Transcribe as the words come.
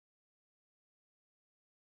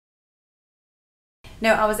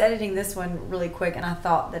No, I was editing this one really quick, and I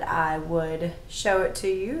thought that I would show it to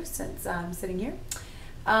you since I'm sitting here.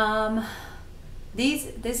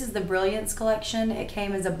 This is the Brilliance collection. It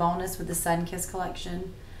came as a bonus with the Sunkissed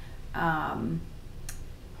collection.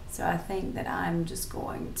 So I think that I'm just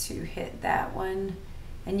going to hit that one.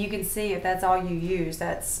 And you can see if that's all you use,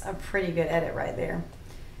 that's a pretty good edit right there.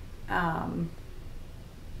 And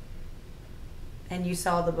you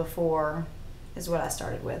saw the before is what I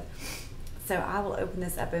started with. So I will open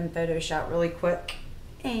this up in Photoshop really quick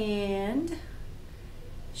and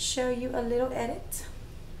show you a little edit.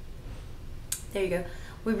 There you go.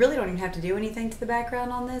 We really don't even have to do anything to the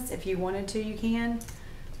background on this. If you wanted to, you can.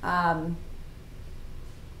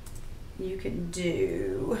 You could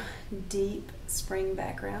do deep spring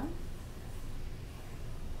background.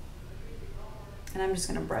 And I'm just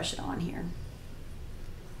going to brush it on here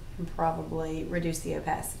and probably reduce the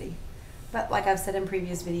opacity. But like I've said in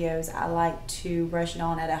previous videos, I like to brush it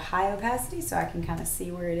on at a high opacity so I can kind of see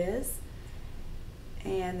where it is.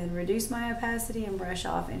 And then reduce my opacity and brush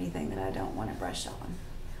off anything that I don't want to brush on.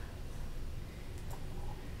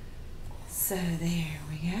 So there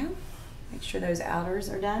we go. Make sure those outers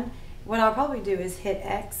are done. What I'll probably do is hit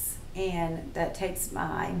X, and that takes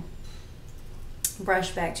my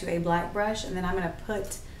brush back to a black brush, and then I'm going to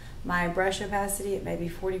put my brush opacity at maybe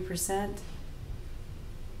 40%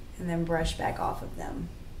 and then brush back off of them.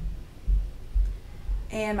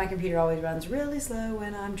 And my computer always runs really slow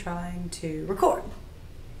when I'm trying to record.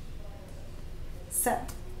 So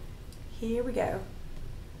here we go.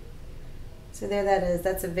 So there that is.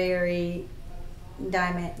 That's a very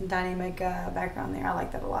dynamic background there. I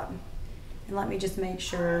like that a lot. And let me just make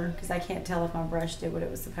sure, because I can't tell if my brush did what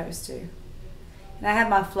it was supposed to. And I have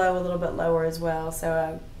my flow a little bit lower as well,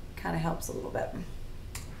 so it kind of helps a little bit.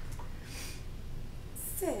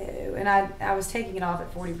 So, and I was taking it off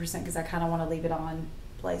at 40% because I kind of want to leave it on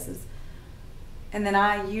places. And then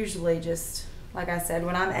I usually just, like I said,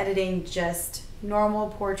 when I'm editing just normal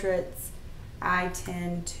portraits, I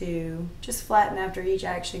tend to just flatten after each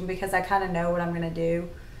action because I kind of know what I'm going to do,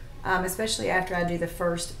 especially after I do the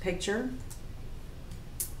first picture.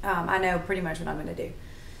 I know pretty much what I'm going to do.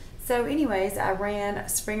 So anyways, I ran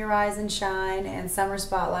Spring Arise and Shine and Summer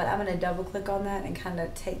Spotlight. I'm going to double click on that and kind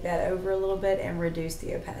of take that over a little bit and reduce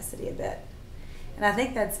the opacity a bit. And I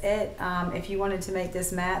think that's it. If you wanted to make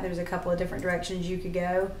this matte, there's a couple of different directions you could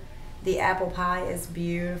go. The apple pie is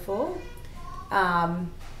beautiful. And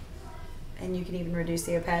you can even reduce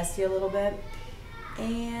the opacity a little bit.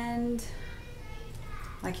 And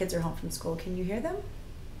my kids are home from school. Can you hear them?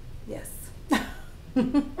 Yes.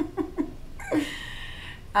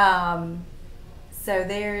 So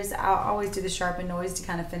I'll always do the sharpen noise to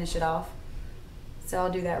kind of finish it off. So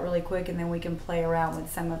I'll do that really quick and then we can play around with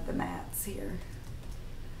some of the mattes here.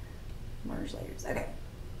 Merge layers. Okay.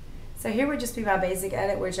 So here would just be my basic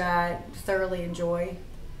edit, which I thoroughly enjoy.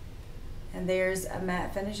 And there's a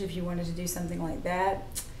matte finish if you wanted to do something like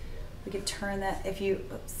that. We could turn that if you,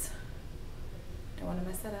 oops, don't want to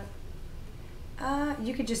mess that up.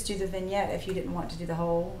 You could just do the vignette if you didn't want to do the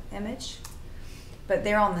whole image. But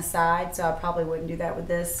they're on the side, so I probably wouldn't do that with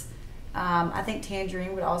this. I think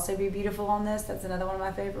Tangerine would also be beautiful on this. That's another one of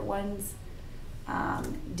my favorite ones.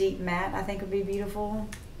 Deep Matte I think would be beautiful.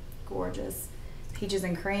 Gorgeous. Peaches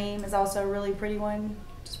and Cream is also a really pretty one.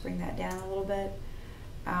 Just bring that down a little bit.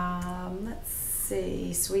 Let's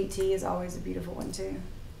see. Sweet Tea is always a beautiful one too.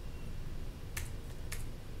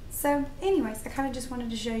 So anyways, I kind of just wanted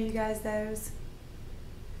to show you guys those.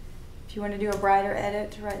 If you want to do a brighter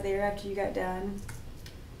edit right there after you got done.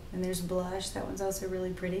 And there's Blush. That one's also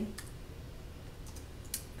really pretty.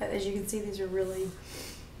 But as you can see, these are really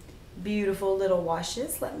beautiful little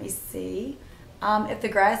washes. Let me see. If the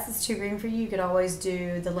grass is too green for you, you could always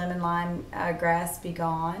do the Lemon Lime Grass Be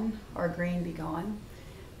Gone or Green Be Gone.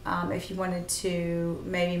 If you wanted to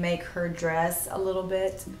maybe make her dress a little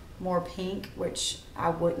bit more pink, which I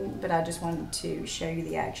wouldn't, but I just wanted to show you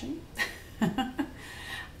the action.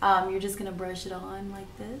 You're just going to brush it on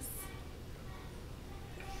like this.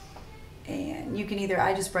 And you can either,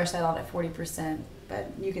 I just brush that on at 40%,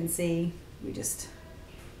 but you can see, it's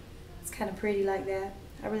kind of pretty like that.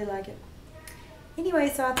 I really like it. Anyway,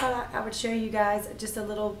 so I thought I would show you guys just a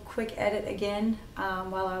little quick edit again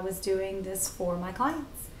while I was doing this for my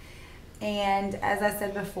clients. And as I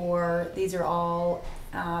said before, these are all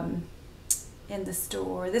in the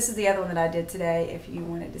store. This is the other one that I did today if you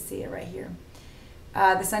wanted to see it right here.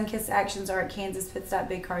 The Sunkissed actions are at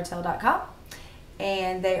kansaspits.bigcartel.com.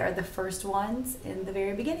 And they are the first ones in the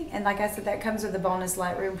very beginning. And like I said, that comes with the bonus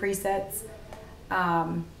Lightroom presets.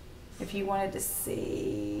 If you wanted to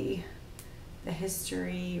see the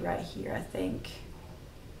history right here, I think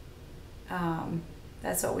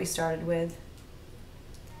That's what we started with.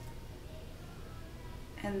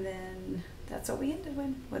 And then that's what we ended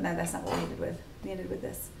with. Well, no, that's not what we ended with. We ended with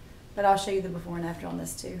this. But I'll show you the before and after on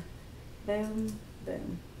this too. Boom,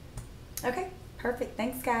 boom. Okay, perfect.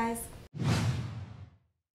 Thanks, guys.